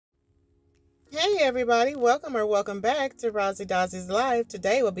Hey everybody, welcome or welcome back to DOZZY'S Live.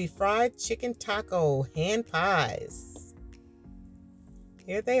 Today will be fried chicken taco hand pies.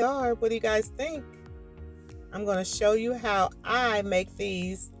 Here they are. What do you guys think? I'm going to show you how I make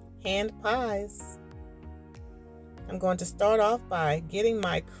these hand pies. I'm going to start off by getting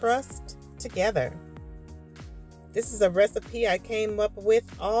my crust together. This is a recipe I came up with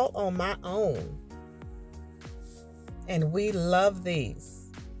all on my own. And we love these.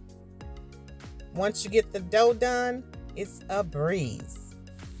 Once you get the dough done, it's a breeze.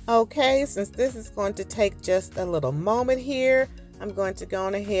 Okay, since this is going to take just a little moment here, I'm going to go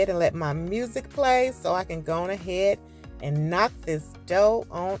on ahead and let my music play so I can go on ahead and knock this dough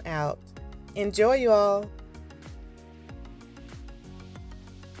on out. Enjoy, you all.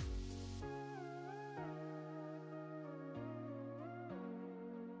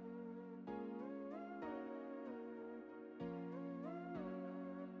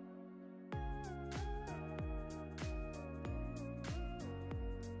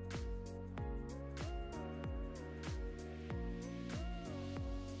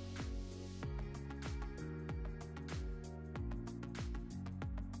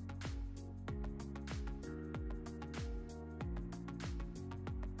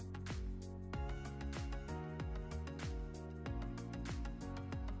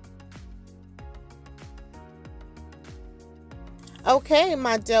 Okay,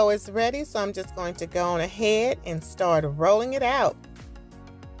 my dough is ready, so I'm just going to go on ahead and start rolling it out.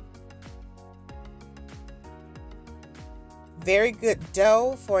 Very good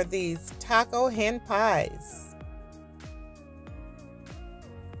dough for these taco hand pies.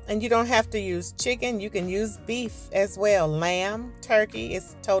 And you don't have to use chicken, you can use beef as well. Lamb, turkey,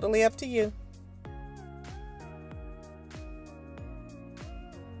 it's totally up to you.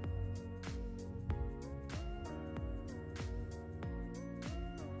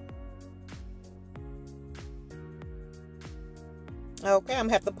 Okay, I'm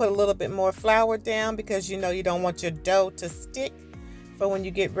gonna have to put a little bit more flour down because you know you don't want your dough to stick. For when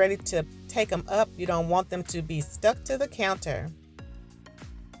you get ready to take them up, you don't want them to be stuck to the counter.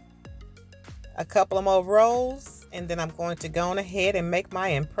 A couple of more rolls, and then I'm going to go on ahead and make my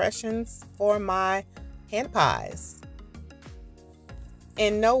impressions for my hand pies.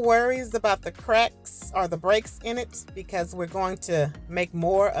 And no worries about the cracks or the breaks in it because we're going to make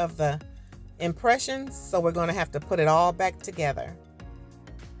more of the impressions, so we're going to have to put it all back together.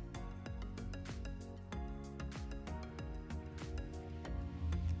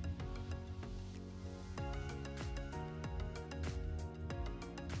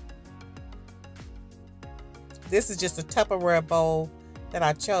 This is just a Tupperware bowl that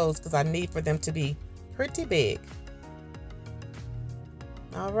I chose because I need for them to be pretty big.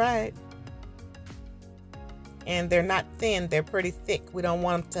 All right. And they're not thin, they're pretty thick. We don't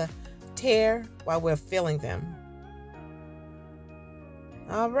want them to tear while we're filling them.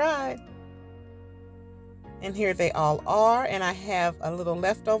 All right. And here they all are, and I have a little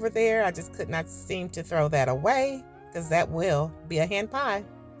left over there. I just could not seem to throw that away because that will be a hand pie.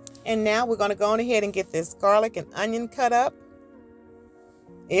 And now we're going to go on ahead and get this garlic and onion cut up.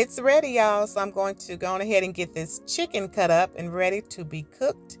 It's ready, y'all. So I'm going to go on ahead and get this chicken cut up and ready to be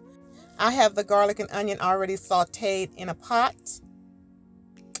cooked. I have the garlic and onion already sauteed in a pot.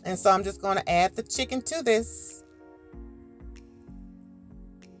 And so I'm just going to add the chicken to this.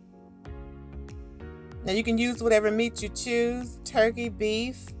 Now you can use whatever meat you choose. Turkey,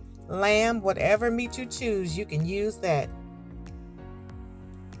 beef, lamb, whatever meat you choose, you can use that.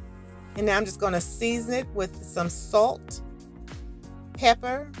 And now I'm just going to season it with some salt,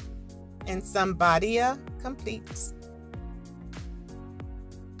 pepper, and some Badia Complete.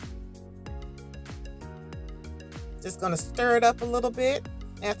 Just going to stir it up a little bit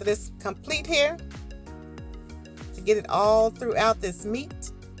after this complete here to get it all throughout this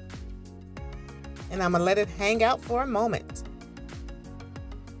meat. And I'm going to let it hang out for a moment.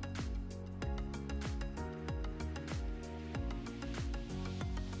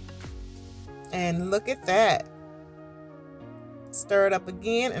 And look at that. Stir it up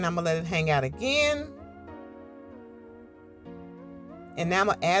again, and I'm gonna let it hang out again. And now I'm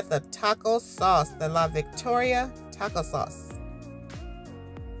gonna add the taco sauce, the La Victoria taco sauce.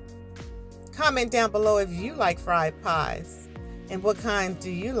 Comment down below if you like fried pies and what kind do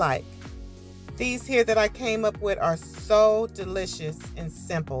you like. These here that I came up with are so delicious and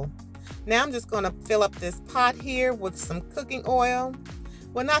simple. Now I'm just gonna fill up this pot here with some cooking oil.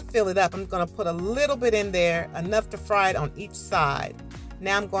 Well, not fill it up. I'm going to put a little bit in there, enough to fry it on each side.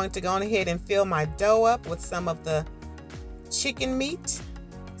 Now I'm going to go on ahead and fill my dough up with some of the chicken meat,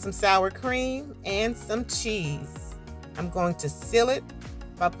 some sour cream, and some cheese. I'm going to seal it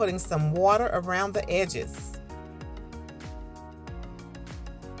by putting some water around the edges.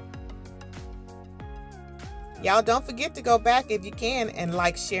 Y'all don't forget to go back if you can and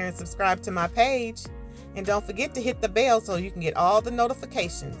like, share, and subscribe to my page. And don't forget to hit the bell so you can get all the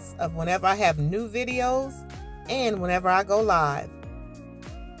notifications of whenever I have new videos and whenever I go live.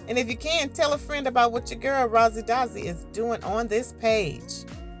 And if you can, tell a friend about what your girl Rozzy Dozzy is doing on this page.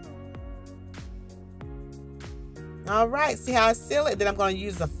 All right, see how I seal it? Then I'm going to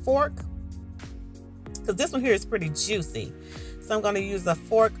use a fork because this one here is pretty juicy. So I'm going to use a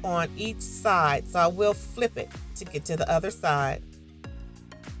fork on each side. So I will flip it to get to the other side.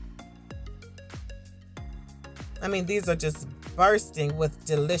 I mean, these are just bursting with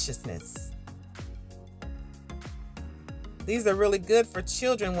deliciousness. These are really good for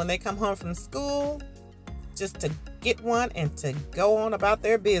children when they come home from school, just to get one and to go on about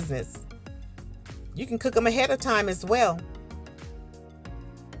their business. You can cook them ahead of time as well.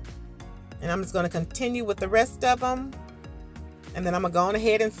 And I'm just going to continue with the rest of them. And then I'm going to go on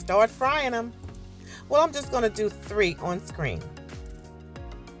ahead and start frying them. Well, I'm just going to do 3 on screen.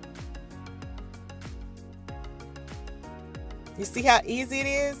 You see how easy it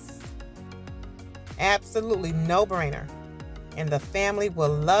is? Absolutely no brainer. And the family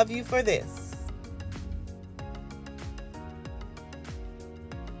will love you for this.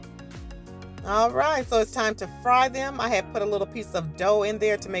 All right, so it's time to fry them. I had put a little piece of dough in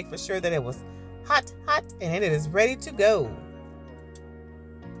there to make for sure that it was hot, and it is ready to go.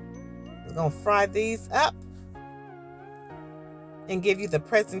 I'm going to fry these up and give you the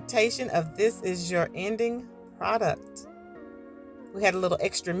presentation of this is your ending product. We had a little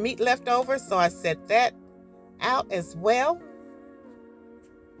extra meat left over, so I set that out as well.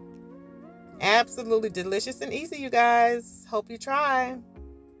 Absolutely delicious and easy, you guys. Hope you try.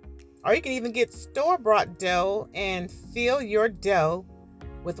 Or you can even get store-bought dough and fill your dough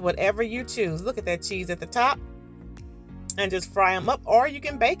with whatever you choose. Look at that cheese at the top. And just fry them up, or you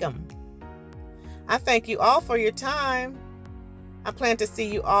can bake them. I thank you all for your time. I plan to see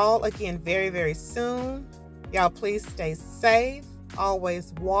you all again very, very soon. Y'all please stay safe.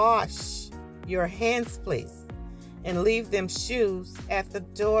 Always wash your hands, please. And leave them shoes at the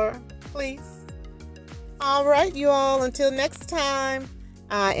door, please. All right, you all, until next time,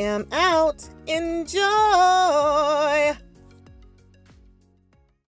 I am out. Enjoy.